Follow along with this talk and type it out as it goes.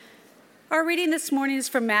Our reading this morning is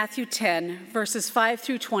from Matthew 10, verses 5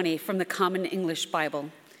 through 20 from the Common English Bible.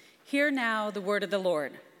 Hear now the word of the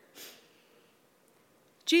Lord.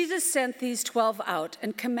 Jesus sent these 12 out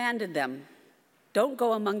and commanded them, "Don't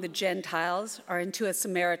go among the Gentiles or into a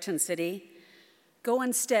Samaritan city. Go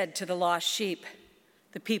instead to the lost sheep,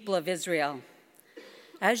 the people of Israel.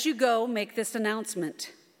 As you go, make this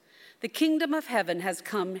announcement. The kingdom of heaven has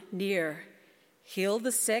come near. Heal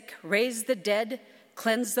the sick, raise the dead,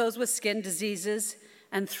 cleanse those with skin diseases,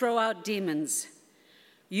 and throw out demons.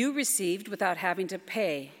 You received without having to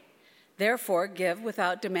pay. Therefore, give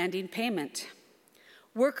without demanding payment.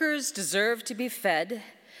 Workers deserve to be fed,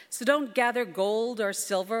 so don't gather gold or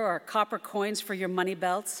silver or copper coins for your money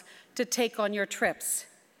belts to take on your trips.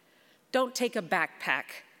 Don't take a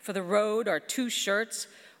backpack for the road or 2 shirts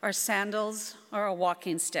or sandals or a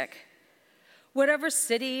walking stick. Whatever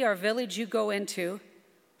city or village you go into,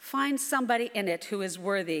 find somebody in it who is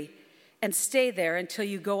worthy and stay there until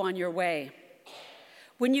you go on your way.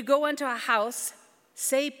 When you go into a house,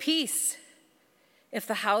 say peace. If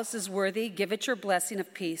the house is worthy, give it your blessing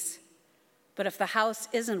of peace. But if the house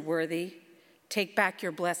isn't worthy, take back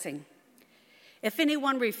your blessing. If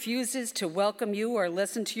anyone refuses to welcome you or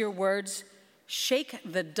listen to your words, shake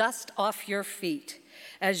the dust off your feet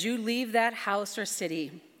as you leave that house or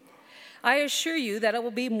city. I assure you that it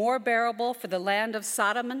will be more bearable for the land of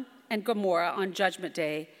Sodom and Gomorrah on Judgment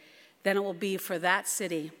Day than it will be for that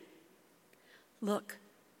city. Look,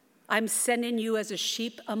 I'm sending you as a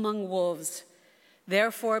sheep among wolves.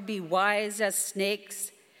 Therefore, be wise as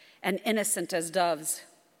snakes and innocent as doves.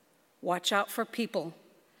 Watch out for people,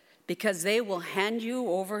 because they will hand you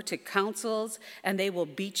over to councils and they will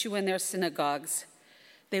beat you in their synagogues.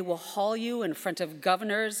 They will haul you in front of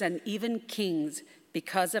governors and even kings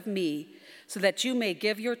because of me, so that you may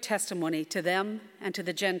give your testimony to them and to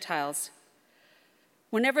the Gentiles.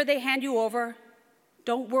 Whenever they hand you over,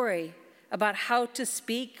 don't worry about how to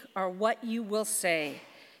speak or what you will say,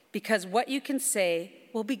 because what you can say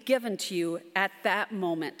will be given to you at that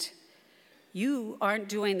moment. You aren't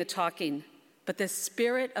doing the talking, but the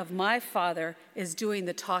Spirit of my Father is doing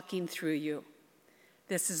the talking through you.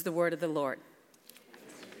 This is the word of the Lord.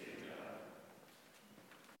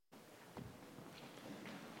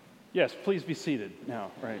 Yes, please be seated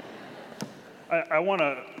now, right. I want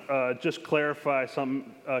to just clarify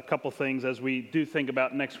a couple things as we do think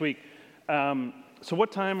about next week. So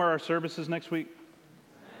what time are our services next week?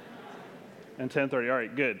 And 10:30, all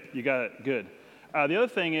right, good. You got it, good. The other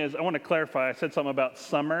thing is, I want to clarify, I said something about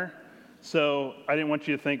summer, so I didn't want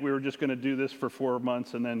you to think we were just going to do this for 4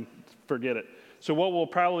 months and then forget it. So what we'll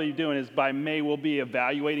probably be doing is by May, we'll be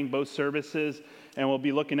evaluating both services, and we'll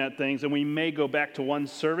be looking at things, and we may go back to 1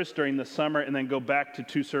 service during the summer and then go back to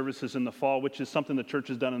 2 services in the fall, which is something the church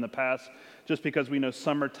has done in the past, just because we know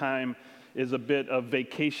summertime is a bit of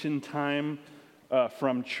vacation time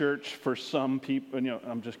from church for some people.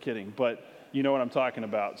 I'm just kidding, but you know what I'm talking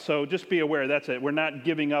about. So just be aware, that's it. We're not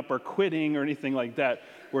giving up or quitting or anything like that.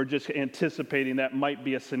 We're just anticipating that might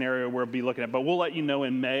be a scenario we'll be looking at. But we'll let you know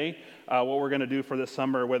in May what we're going to do for this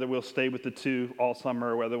summer, whether we'll stay with the 2 all summer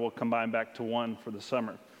or whether we'll combine back to 1 for the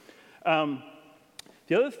summer. The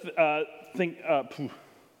other thing,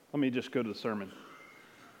 let me just go to the sermon.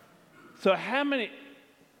 So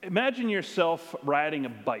imagine yourself riding a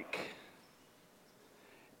bike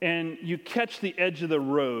and you catch the edge of the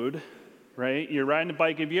road. Right? You're riding a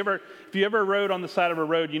bike. If you ever rode on the side of a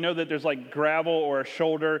road, you know that there's like gravel or a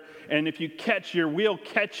shoulder, and if your wheel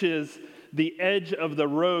catches the edge of the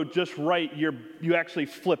road just right, you actually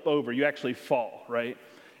flip over. You actually fall, right?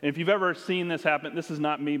 And if you've ever seen this happen, this is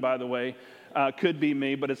not me, by the way. Could be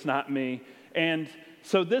me, but it's not me. And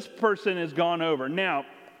so this person has gone over. Now,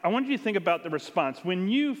 I want you to think about the response. When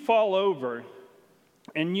you fall over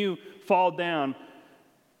and you fall down,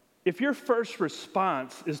 if your first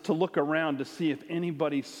response is to look around to see if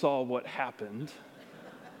anybody saw what happened,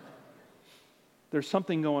 there's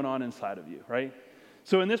something going on inside of you, right?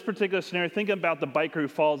 So in this particular scenario, think about the biker who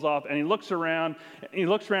falls off, and he looks around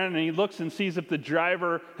and he looks and sees if the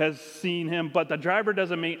driver has seen him, but the driver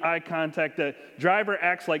doesn't make eye contact. The driver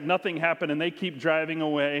acts like nothing happened, and they keep driving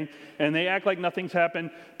away, and they act like nothing's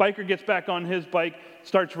happened. Biker gets back on his bike,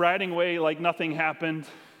 starts riding away like nothing happened.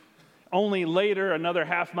 Only later, another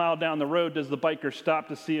half mile down the road, does the biker stop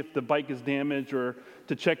to see if the bike is damaged or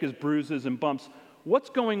to check his bruises and bumps. What's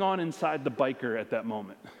going on inside the biker at that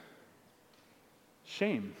moment?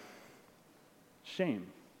 Shame. Shame.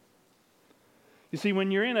 You see,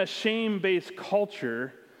 when you're in a shame-based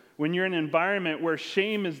culture, when you're in an environment where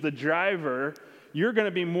shame is the driver, you're going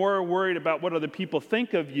to be more worried about what other people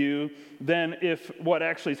think of you than if what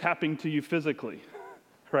actually is happening to you physically,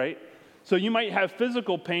 right? So you might have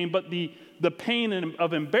physical pain, but the pain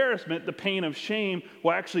of embarrassment, the pain of shame,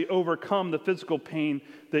 will actually overcome the physical pain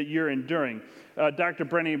that you're enduring. Dr.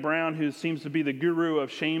 Brené Brown, who seems to be the guru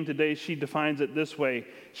of shame today, she defines it this way: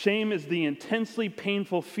 shame is the intensely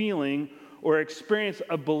painful feeling or experience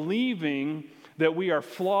of believing that we are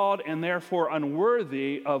flawed and therefore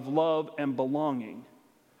unworthy of love and belonging.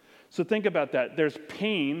 So think about that. There's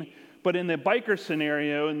pain, but in the biker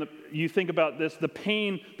scenario, you think about this, the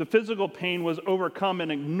pain, the physical pain was overcome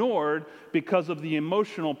and ignored because of the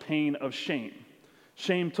emotional pain of shame.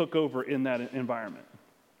 Shame took over in that environment.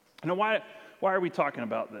 Now, why are we talking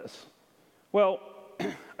about this? Well,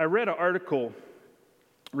 I read an article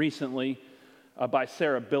recently by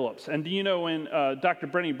Sarah Billups. And do you know when Dr.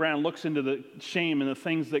 Brené Brown looks into the shame and the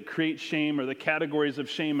things that create shame or the categories of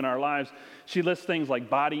shame in our lives, she lists things like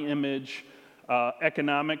body image,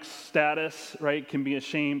 economic status, right, can be a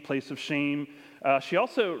shame, place of shame. She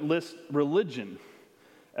also lists religion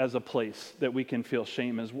as a place that we can feel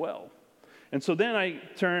shame as well. And so then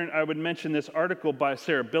I would mention this article by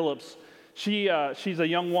Sarah Billups. She's a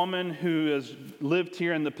young woman who has lived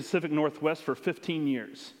here in the Pacific Northwest for 15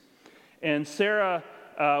 years. And Sarah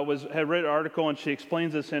had read an article, and she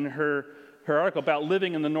explains this in her article about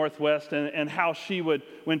living in the Northwest and how she would,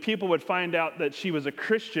 when people would find out that she was a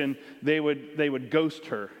Christian, they would ghost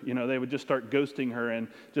her. You know, they would just start ghosting her and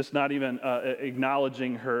just not even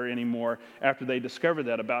acknowledging her anymore after they discovered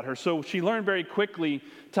that about her. So she learned very quickly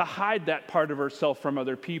to hide that part of herself from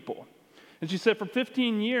other people. And she said, for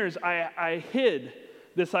 15 years, I hid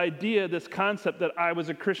this idea, this concept that I was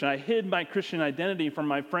a Christian. I hid my Christian identity from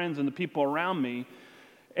my friends and the people around me.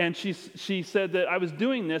 And she said that I was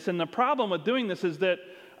doing this, and the problem with doing this is that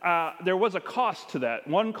there was a cost to that.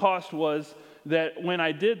 One cost was that when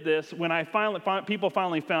I did this, when people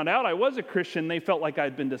finally found out I was a Christian, they felt like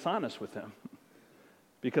I'd been dishonest with them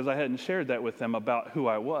because I hadn't shared that with them about who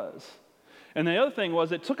I was. And the other thing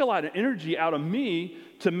was it took a lot of energy out of me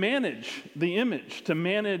to manage the image, to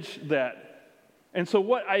manage that. And so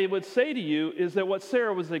what I would say to you is that what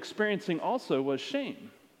Sarah was experiencing also was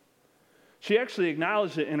shame. She actually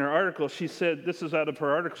acknowledged it in her article. She said, this is out of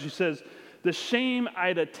her article, she says, the shame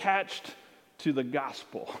I'd attached to the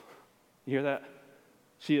gospel. You hear that?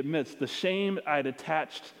 She admits, the shame I'd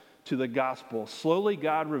attached to the gospel. Slowly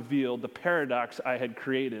God revealed the paradox I had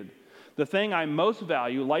created. The thing I most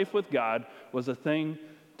value, life with God, was the thing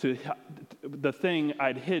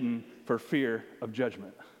I'd hidden for fear of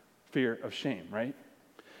judgment. Fear of shame, right?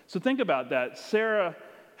 So think about that. Sarah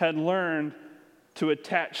had learned to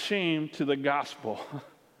attach shame to the gospel,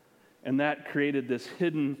 and that created this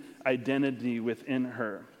hidden identity within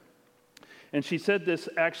her. And she said this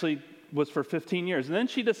actually was for 15 years. And then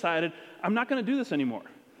she decided, I'm not going to do this anymore.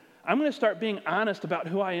 I'm going to start being honest about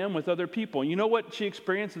who I am with other people. And you know what she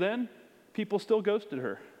experienced then? People still ghosted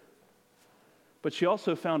her. But she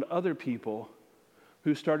also found other people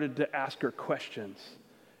who started to ask her questions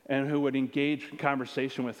and who would engage in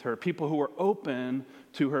conversation with her, people who were open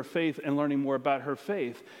to her faith and learning more about her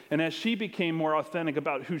faith. And as she became more authentic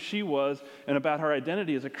about who she was and about her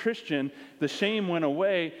identity as a Christian, the shame went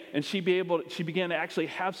away, and she began to actually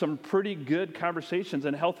have some pretty good conversations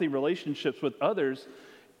and healthy relationships with others,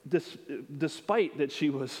 despite that she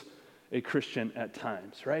was a Christian at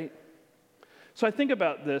times, right? So I think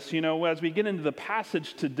about this, as we get into the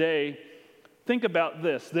passage today, think about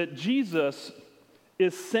this, that Jesus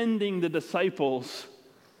is sending the disciples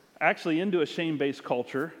actually into a shame-based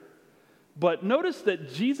culture. But notice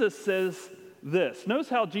that Jesus says this. Notice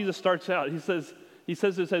how Jesus starts out. He says,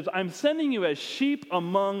 I'm sending you as sheep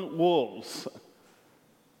among wolves.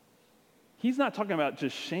 He's not talking about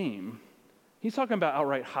just shame. He's talking about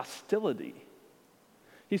outright hostility.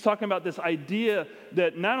 He's talking about this idea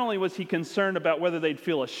that not only was he concerned about whether they'd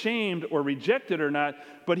feel ashamed or rejected or not,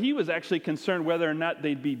 but he was actually concerned whether or not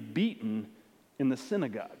they'd be beaten in the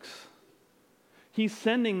synagogues. He's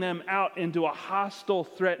sending them out into a hostile,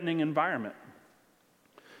 threatening environment.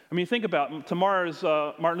 I mean, think about tomorrow's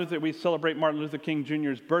we celebrate Martin Luther King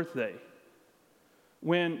Jr.'s birthday.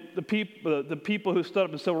 When the people who stood up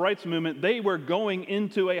in the civil rights movement, they were going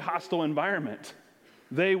into a hostile environment.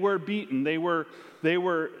 They were beaten. There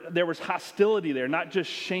was hostility there, not just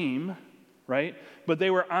shame, right? But they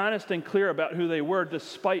were honest and clear about who they were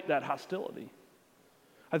despite that hostility.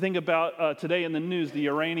 I think about today in the news, the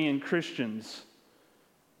Iranian Christians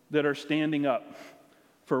that are standing up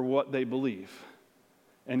for what they believe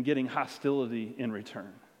and getting hostility in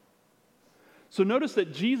return. So notice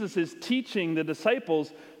that Jesus is teaching the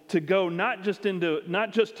disciples to go not just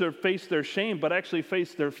to face their shame, but actually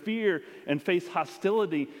face their fear and face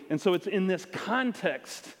hostility. And so it's in this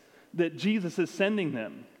context that Jesus is sending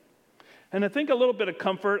them. And I think a little bit of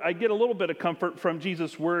comfort, I get a little bit of comfort from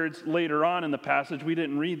Jesus' words later on in the passage. We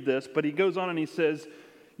didn't read this, but he goes on and he says,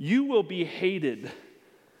 "You will be hated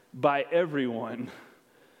by everyone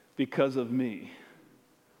because of me.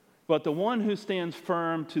 But the one who stands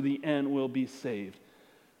firm to the end will be saved."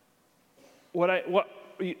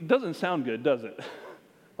 It doesn't sound good, does it?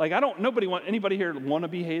 Like, anybody here want to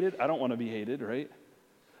be hated? I don't want to be hated, right?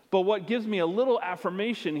 But what gives me a little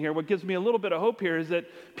affirmation here, what gives me a little bit of hope here is that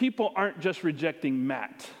people aren't just rejecting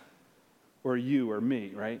Matt or you or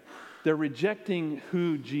me, right? They're rejecting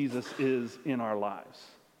who Jesus is in our lives.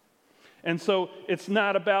 And so it's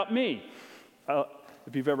not about me.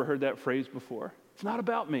 If you've ever heard that phrase before, it's not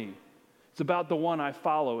about me. It's about the one I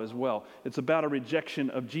follow as well. It's about a rejection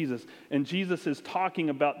of Jesus. And Jesus is talking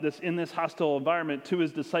about this in this hostile environment to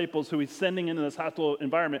his disciples who he's sending into this hostile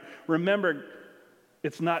environment. Remember,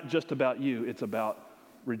 it's not just about you. It's about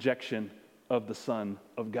rejection of the Son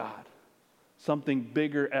of God. Something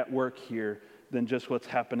bigger at work here than just what's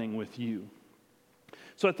happening with you.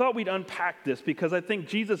 So I thought we'd unpack this because I think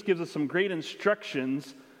Jesus gives us some great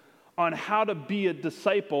instructions on how to be a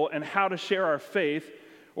disciple and how to share our faith,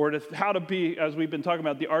 or how to be, as we've been talking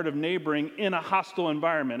about, the art of neighboring in a hostile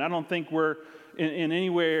environment. I don't think we're in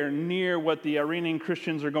anywhere near what the Iranian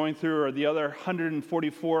Christians are going through or the other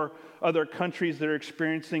 144 other countries that are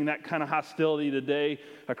experiencing that kind of hostility today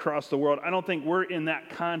across the world. I don't think we're in that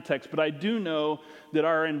context, but I do know that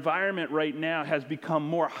our environment right now has become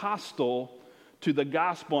more hostile to the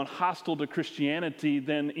gospel and hostile to Christianity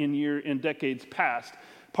than in decades past.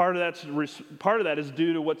 Part of that is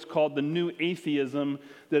due to what's called the new atheism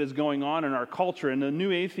that is going on in our culture. And the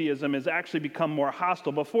new atheism has actually become more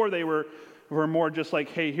hostile. Before they were more just like,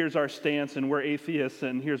 hey, here's our stance and we're atheists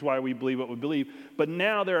and here's why we believe what we believe. But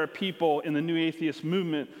now there are people in the new atheist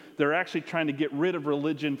movement that are actually trying to get rid of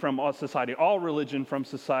religion from society, all religion from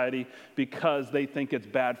society, because they think it's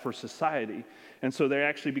bad for society. And so they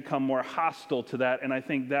actually become more hostile to that. And I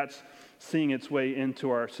think that's seeing its way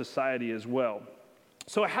into our society as well.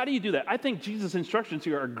 So how do you do that? I think Jesus' instructions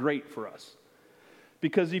here are great for us.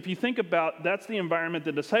 Because if you think about, that's the environment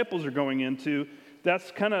the disciples are going into.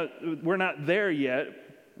 That's we're not there yet.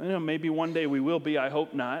 Maybe one day we will be, I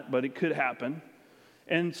hope not, but it could happen.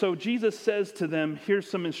 And so Jesus says to them, here's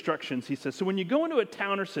some instructions. He says, so when you go into a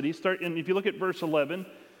town or city, and if you look at verse 11,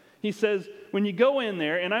 he says, when you go in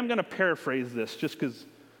there, and I'm going to paraphrase this just because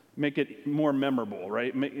make it more memorable,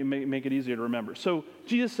 right? Make it easier to remember. So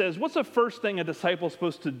Jesus says, what's the first thing a disciple is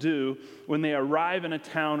supposed to do when they arrive in a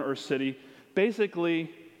town or city?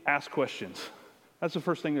 Basically, ask questions. That's the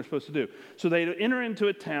first thing they're supposed to do. So they enter into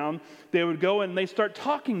a town, they would go and they start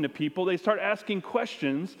talking to people, they start asking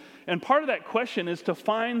questions, and part of that question is to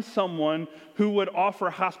find someone who would offer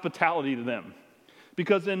hospitality to them.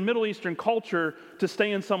 Because in Middle Eastern culture, to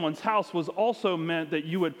stay in someone's house was also meant that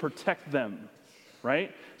you would protect them,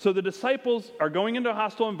 right? So the disciples are going into a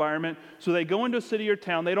hostile environment, so they go into a city or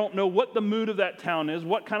town, they don't know what the mood of that town is,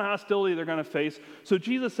 what kind of hostility they're going to face. So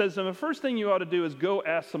Jesus says to them, the first thing you ought to do is go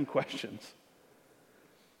ask some questions.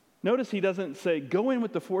 Notice he doesn't say, go in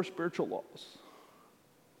with the 4 spiritual laws.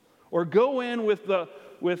 Or go in with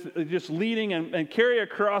just leading and carry a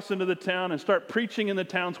cross into the town and start preaching in the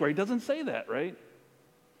town square. He doesn't say that, right?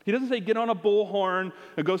 He doesn't say get on a bullhorn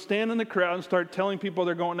and go stand in the crowd and start telling people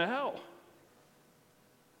they're going to hell.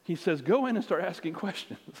 He says, go in and start asking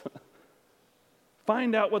questions.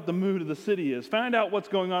 Find out what the mood of the city is. Find out what's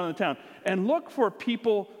going on in the town. And look for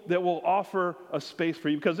people that will offer a space for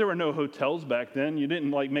you. Because there were no hotels back then. You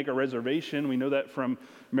didn't make a reservation. We know that from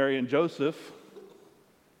Mary and Joseph.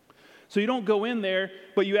 So you don't go in there,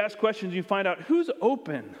 but you ask questions. You find out who's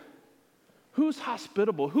open, who's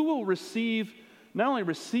hospitable, who will not only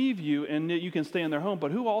receive you and that you can stay in their home,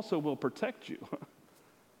 but who also will protect you.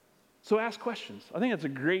 So ask questions. I think that's a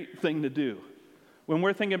great thing to do. When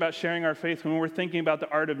we're thinking about sharing our faith, when we're thinking about the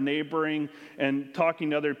art of neighboring and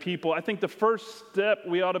talking to other people, I think the first step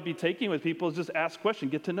we ought to be taking with people is just ask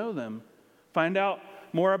questions, get to know them, find out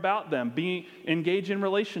more about them, engage in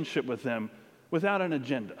relationship with them without an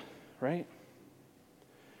agenda, right?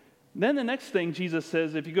 Then the next thing Jesus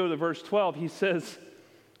says, if you go to verse 12, he says,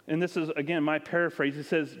 and this is, again, my paraphrase, he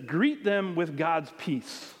says, greet them with God's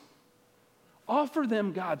peace. Offer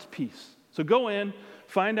them God's peace. So go in,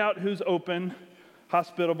 find out who's open,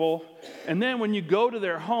 hospitable, and then when you go to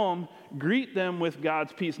their home, greet them with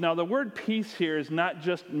God's peace. Now, the word peace here is not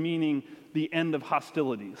just meaning the end of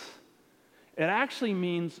hostilities. It actually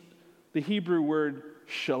means the Hebrew word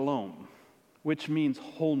shalom, which means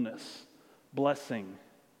wholeness, blessing,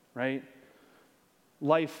 right?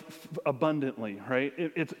 life abundantly, right?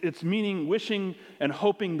 It's meaning wishing and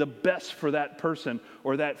hoping the best for that person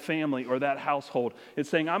or that family or that household. It's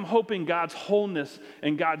saying, I'm hoping God's wholeness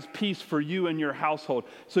and God's peace for you and your household.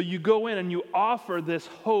 So you go in and you offer this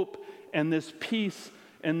hope and this peace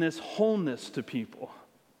and this wholeness to people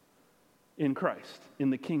in Christ, in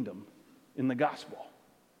the kingdom, in the gospel.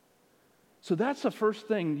 So that's the first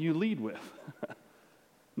thing you lead with.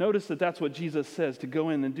 Notice that that's what Jesus says, to go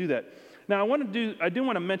in and do that. Now, I do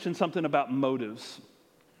want to mention something about motives,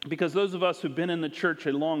 because those of us who've been in the church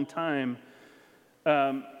a long time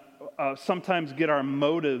sometimes get our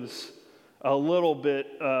motives a little bit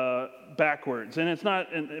backwards. And it's not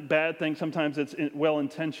a bad thing. Sometimes it's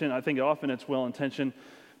well-intentioned. I think often it's well-intentioned.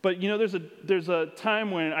 But, there's a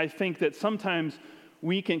time when I think that sometimes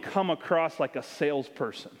we can come across like a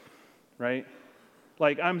salesperson, right?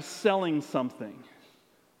 Like, I'm selling something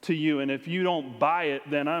to you, and if you don't buy it,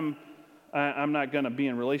 then I'm not going to be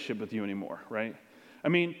in relationship with you anymore, right? I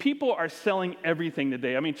mean, people are selling everything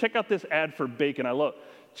today. I mean, check out this ad for bacon. I love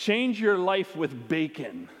change your life with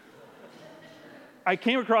bacon. I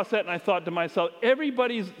came across that and I thought to myself,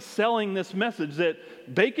 everybody's selling this message that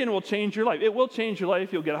bacon will change your life. It will change your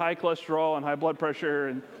life. You'll get high cholesterol and high blood pressure.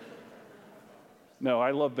 And no,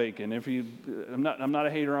 I love bacon. I'm not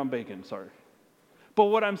a hater on bacon, sorry. But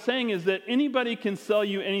what I'm saying is that anybody can sell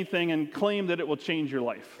you anything and claim that it will change your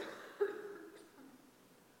life.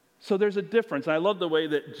 So there's a difference. I love the way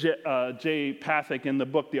that Jay Pathak in the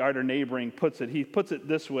book, The Art of Neighboring, puts it. He puts it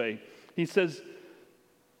this way. He says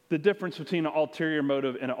the difference between an ulterior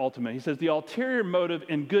motive and an ultimate. He says the ulterior motive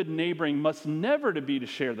in good neighboring must never be to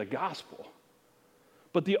share the gospel.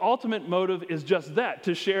 But the ultimate motive is just that,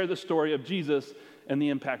 to share the story of Jesus and the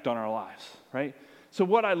impact on our lives, right? So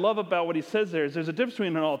what I love about what he says there is there's a difference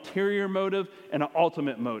between an ulterior motive and an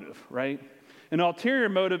ultimate motive, right? An ulterior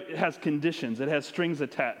motive, it has conditions. It has strings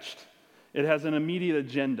attached. It has an immediate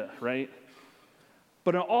agenda, right?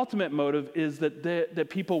 But an ultimate motive is that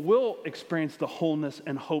people will experience the wholeness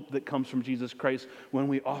and hope that comes from Jesus Christ when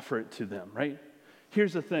we offer it to them, right?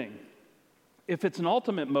 Here's the thing. If it's an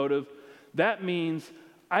ultimate motive, that means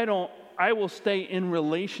I will stay in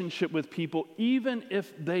relationship with people even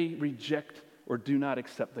if they reject or do not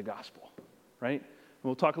accept the gospel, right? And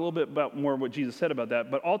we'll talk a little bit about more what Jesus said about that,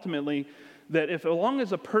 but ultimately, that if as long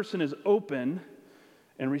as a person is open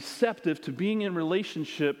and receptive to being in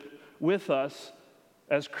relationship with us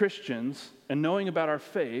as Christians and knowing about our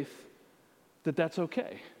faith, that's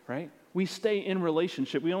okay, right? We stay in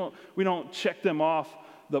relationship. We don't check them off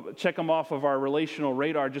of our relational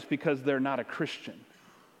radar just because they're not a Christian.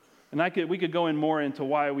 And we could go in more into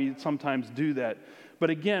why we sometimes do that. But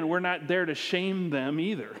again, we're not there to shame them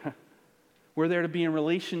either. We're there to be in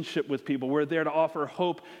relationship with people. We're there to offer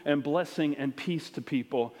hope and blessing and peace to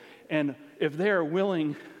people. And if they are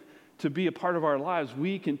willing to be a part of our lives,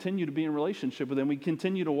 we continue to be in relationship with them. We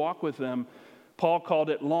continue to walk with them. Paul called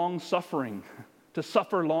it long suffering, to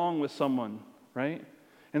suffer long with someone, right?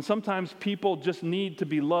 And sometimes people just need to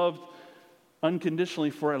be loved unconditionally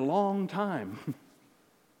for a long time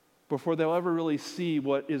before they'll ever really see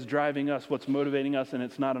what is driving us, what's motivating us, and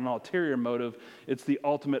it's not an ulterior motive. It's the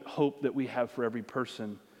ultimate hope that we have for every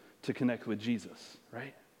person to connect with Jesus,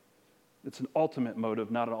 right? It's an ultimate motive,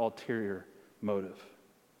 not an ulterior motive.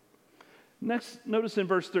 Next, notice in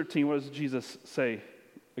verse 13, what does Jesus say?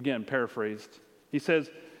 Again, paraphrased. He says,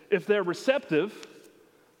 if they're receptive,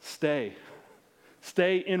 stay.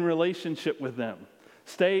 Stay in relationship with them.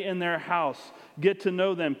 Stay in their house. Get to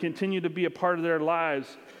know them. Continue to be a part of their lives.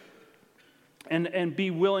 And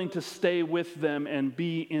be willing to stay with them and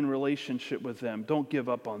be in relationship with them. Don't give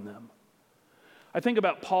up on them. I think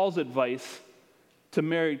about Paul's advice to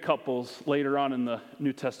married couples later on in the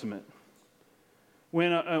New Testament.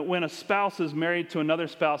 When a spouse is married to another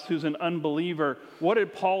spouse who's an unbeliever, what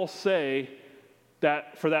did Paul say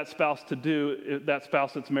that for that spouse to do, that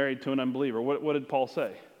spouse that's married to an unbeliever? What did Paul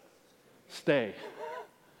say? Stay.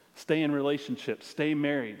 Stay in relationship. Stay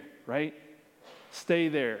married, right? Stay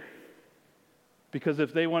there. Because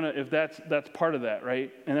if that's part of that,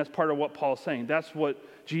 right? And that's part of what Paul's saying. That's what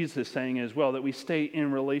Jesus is saying as well, that we stay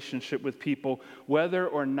in relationship with people whether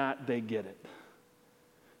or not they get it.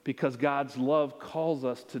 Because God's love calls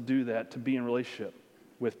us to do that, to be in relationship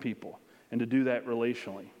with people and to do that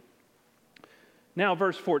relationally. Now,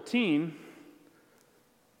 verse 14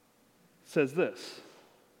 says this.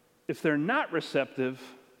 If they're not receptive,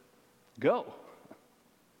 go.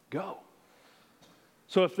 Go.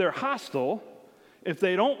 So if they're hostile, if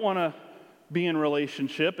they don't want to be in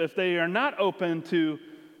relationship, if they are not open to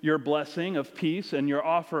your blessing of peace and your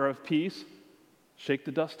offer of peace, shake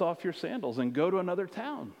the dust off your sandals and go to another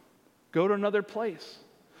town. Go to another place.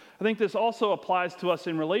 I think this also applies to us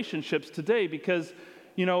in relationships today because,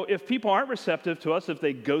 if people aren't receptive to us, if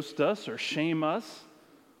they ghost us or shame us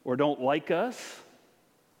or don't like us,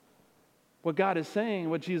 what God is saying,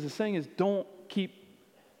 what Jesus is saying is don't keep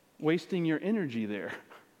wasting your energy there.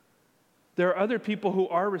 There are other people who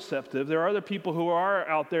are receptive. There are other people who are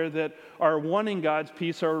out there that are wanting God's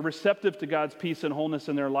peace, are receptive to God's peace and wholeness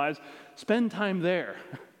in their lives. Spend time there.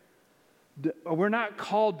 We're not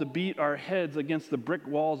called to beat our heads against the brick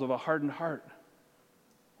walls of a hardened heart.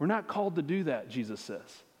 We're not called to do that, Jesus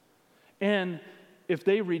says. And if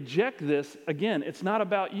they reject this, again, it's not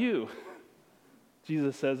about you.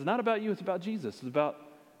 Jesus says, it's not about you, it's about Jesus.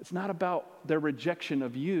 It's not about their rejection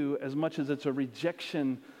of you as much as it's a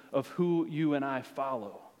rejection of who you and I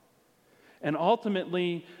follow. And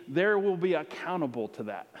ultimately, there will be accountable to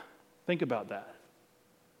that. Think about that.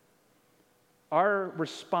 Our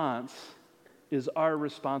response is our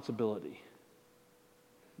responsibility.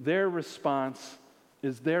 Their response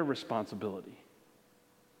is their responsibility.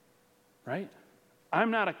 Right?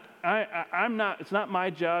 It's not my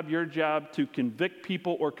job, your job to convict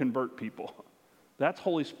people or convert people. That's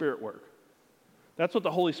Holy Spirit work. That's what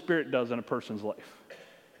the Holy Spirit does in a person's life.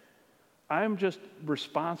 I'm just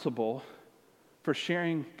responsible for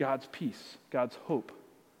sharing God's peace, God's hope,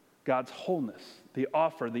 God's wholeness, the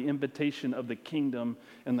offer, the invitation of the kingdom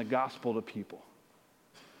and the gospel to people.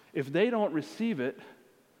 If they don't receive it,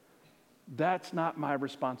 that's not my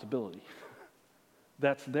responsibility.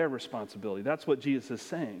 That's their responsibility. That's what Jesus is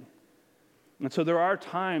saying. And so there are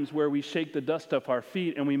times where we shake the dust off our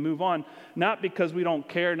feet and we move on, not because we don't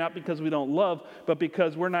care, not because we don't love, but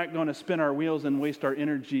because we're not going to spin our wheels and waste our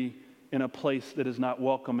energy in a place that is not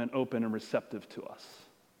welcome and open and receptive to us.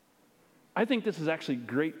 I think this is actually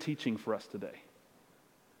great teaching for us today,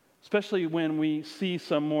 especially when we see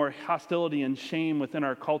some more hostility and shame within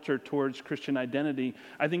our culture towards Christian identity.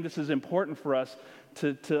 I think this is important for us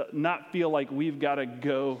to not feel like we've got to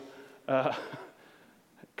go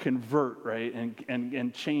convert, right,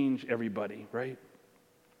 and change everybody, right?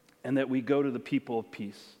 And that we go to the people of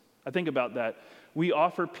peace. I think about that. We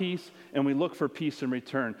offer peace and we look for peace in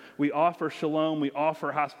return. We offer shalom, we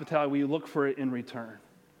offer hospitality, we look for it in return.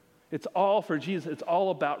 It's all for Jesus. It's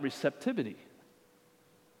all about receptivity.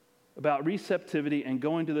 About receptivity and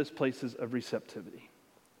going to those places of receptivity.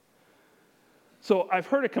 So I've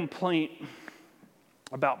heard a complaint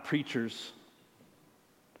about preachers,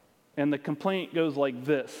 and the complaint goes like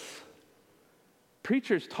this.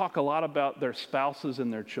 Preachers talk a lot about their spouses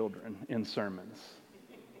and their children in sermons.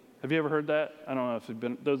 Have you ever heard that? I don't know if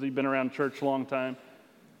those of you who've been around church a long time.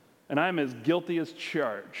 And I'm as guilty as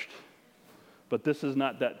charged, but this is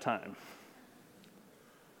not that time.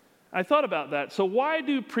 I thought about that. So why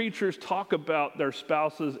do preachers talk about their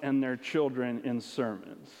spouses and their children in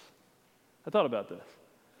sermons? I thought about this.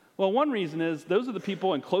 Well, one reason is those are the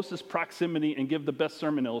people in closest proximity and give the best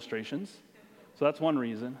sermon illustrations. So that's one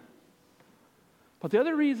reason. But the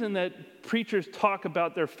other reason that preachers talk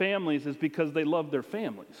about their families is because they love their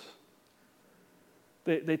families.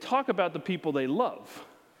 They talk about the people they love.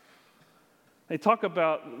 They talk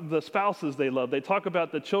about the spouses they love. They talk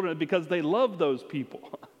about the children because they love those people.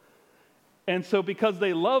 And so because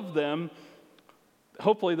they love them,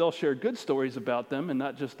 hopefully they'll share good stories about them and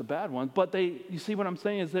not just the bad ones. But you see what I'm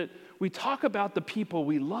saying is that we talk about the people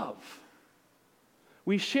we love.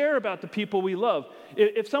 We share about the people we love.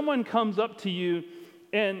 If someone comes up to you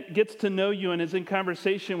and gets to know you and is in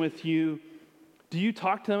conversation with you, do you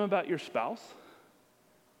talk to them about your spouse?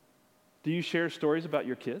 Do you share stories about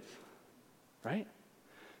your kids? Right?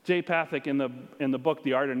 Jay Pathak in the book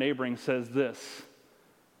The Art of Neighboring says this: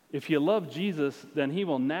 if you love Jesus, then he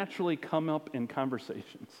will naturally come up in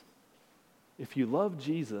conversations. If you love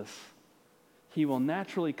Jesus, he will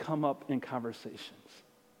naturally come up in conversations.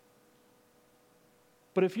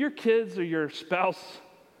 But if your kids or your spouse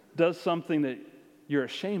does something that you're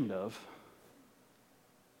ashamed of,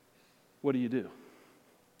 what do? Do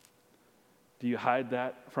you hide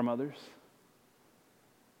that from others?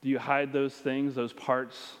 Do you hide those things, those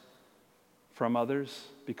parts from others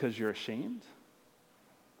because you're ashamed?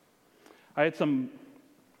 I had some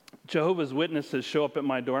Jehovah's Witnesses show up at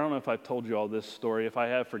my door. I don't know if I've told you all this story. If I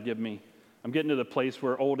have, forgive me. I'm getting to the place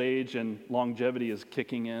where old age and longevity is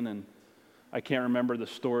kicking in, and I can't remember the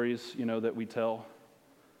stories, that we tell.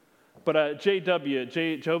 But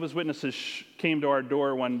Jehovah's Witnesses came to our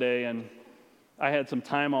door one day, and I had some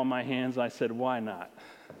time on my hands. I said, why not?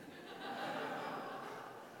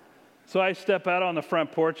 So I step out on the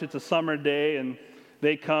front porch. It's a summer day, and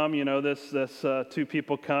they come, this two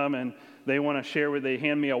people come and they want to share they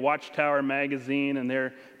hand me a Watchtower magazine, and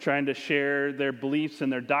they're trying to share their beliefs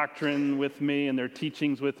and their doctrine with me and their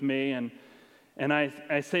teachings with me. And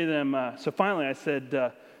I say to them, so finally I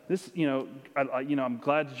said, I'm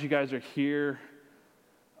glad that you guys are here.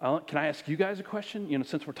 Can I ask you guys a question?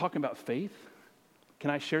 Since we're talking about faith, can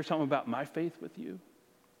I share something about my faith with you?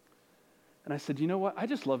 And I said, you know what? I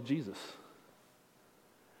just love Jesus.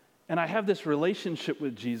 And I have this relationship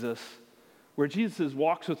with Jesus where Jesus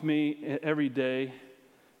walks with me every day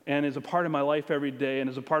and is a part of my life every day and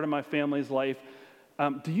is a part of my family's life.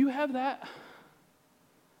 Do you have that?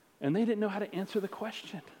 And they didn't know how to answer the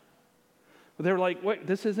question. They were like, wait,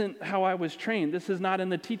 this isn't how I was trained. This is not in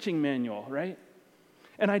the teaching manual, right?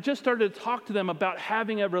 And I just started to talk to them about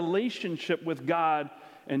having a relationship with God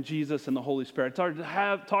and Jesus and the Holy Spirit. I started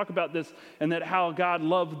to talk about this and that how God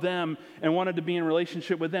loved them and wanted to be in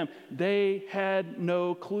relationship with them. They had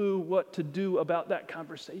no clue what to do about that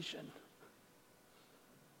conversation.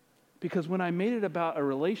 Because when I made it about a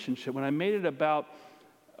relationship, when I made it about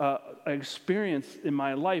an experience in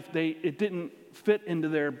my life, it didn't fit into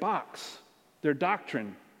their box, their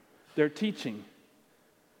doctrine, their teaching.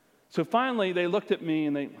 So finally, they looked at me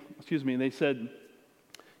and they said,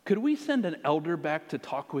 could we send an elder back to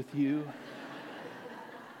talk with you?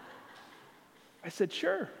 I said,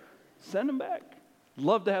 sure, send him back.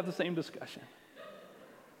 Love to have the same discussion.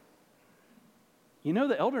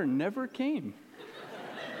 The elder never came.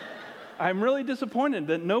 I'm really disappointed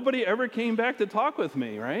that nobody ever came back to talk with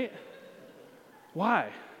me, right? Why?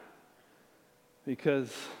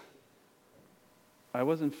 Because I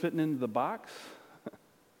wasn't fitting into the box,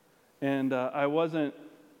 and I wasn't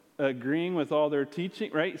agreeing with all their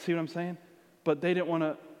teaching, right? See what I'm saying? But they didn't want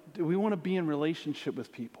to. Do we want to be in relationship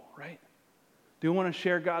with people, right? Do we want to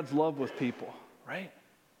share God's love with people, right?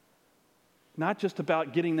 Not just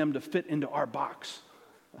about getting them to fit into our box.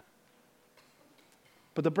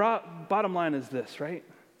 But the bottom line is this, right?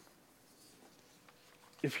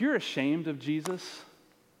 If you're ashamed of Jesus,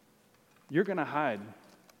 you're going to hide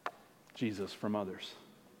Jesus from others.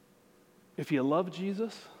 If you love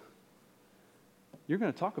Jesus, you're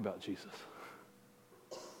going to talk about Jesus.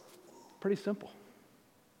 Pretty simple.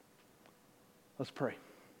 Let's pray.